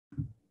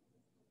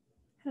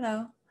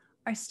Hello.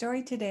 Our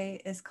story today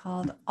is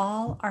called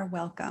All Are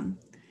Welcome.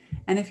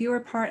 And if you were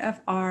part of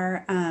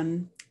our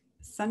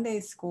Sunday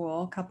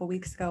school a couple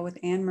weeks ago with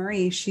Anne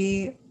Marie,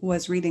 she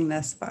was reading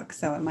this book,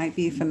 so it might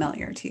be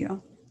familiar to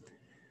you.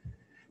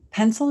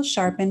 Pencils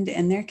sharpened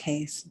in their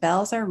case,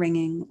 bells are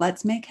ringing,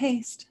 let's make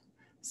haste.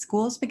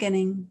 School's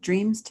beginning,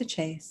 dreams to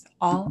chase,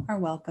 all are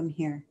welcome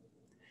here.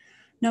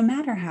 No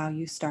matter how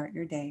you start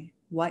your day,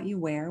 what you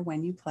wear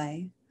when you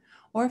play,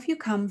 or if you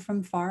come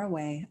from far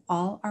away,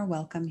 all are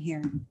welcome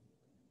here.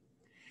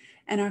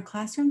 In our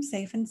classroom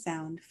safe and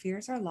sound,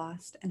 fears are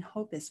lost and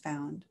hope is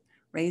found.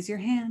 Raise your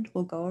hand,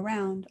 we'll go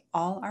around,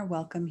 all are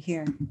welcome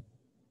here.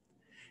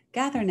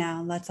 Gather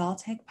now, let's all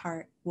take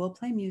part. We'll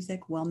play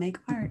music, we'll make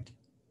art.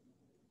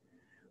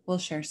 We'll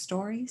share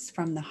stories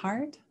from the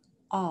heart,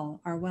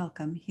 all are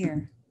welcome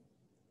here.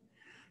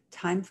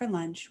 Time for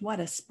lunch,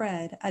 what a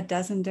spread, a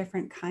dozen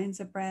different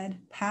kinds of bread.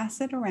 Pass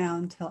it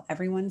around till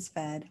everyone's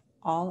fed,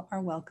 all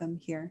are welcome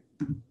here.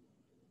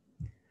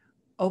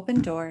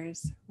 Open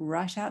doors,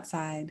 rush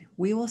outside,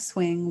 we will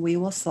swing, we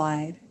will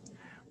slide.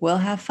 We'll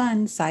have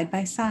fun side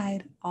by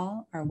side,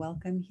 all are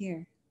welcome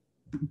here.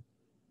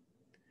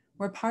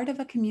 We're part of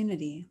a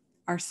community,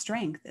 our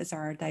strength is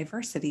our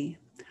diversity,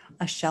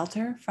 a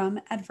shelter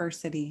from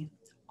adversity,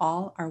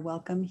 all are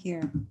welcome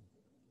here.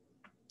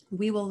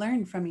 We will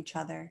learn from each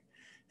other,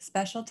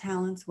 special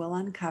talents we'll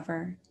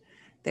uncover.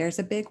 There's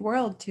a big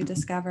world to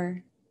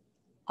discover,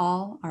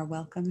 all are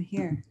welcome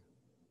here.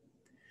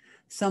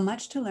 So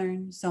much to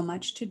learn, so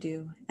much to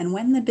do. And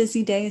when the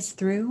busy day is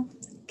through,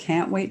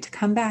 can't wait to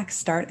come back,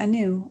 start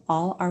anew.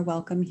 All are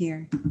welcome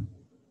here.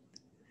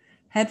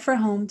 Head for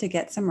home to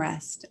get some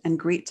rest and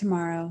greet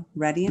tomorrow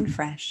ready and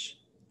fresh.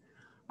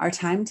 Our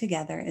time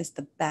together is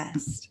the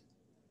best.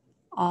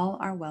 All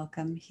are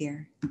welcome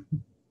here.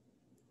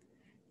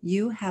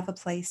 You have a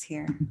place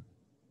here.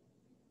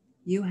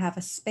 You have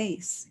a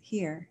space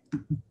here.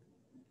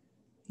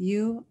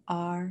 You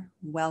are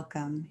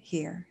welcome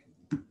here.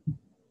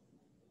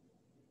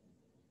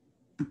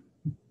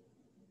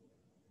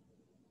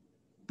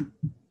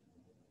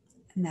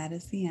 And that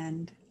is the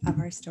end of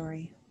our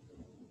story.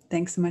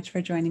 Thanks so much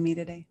for joining me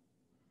today.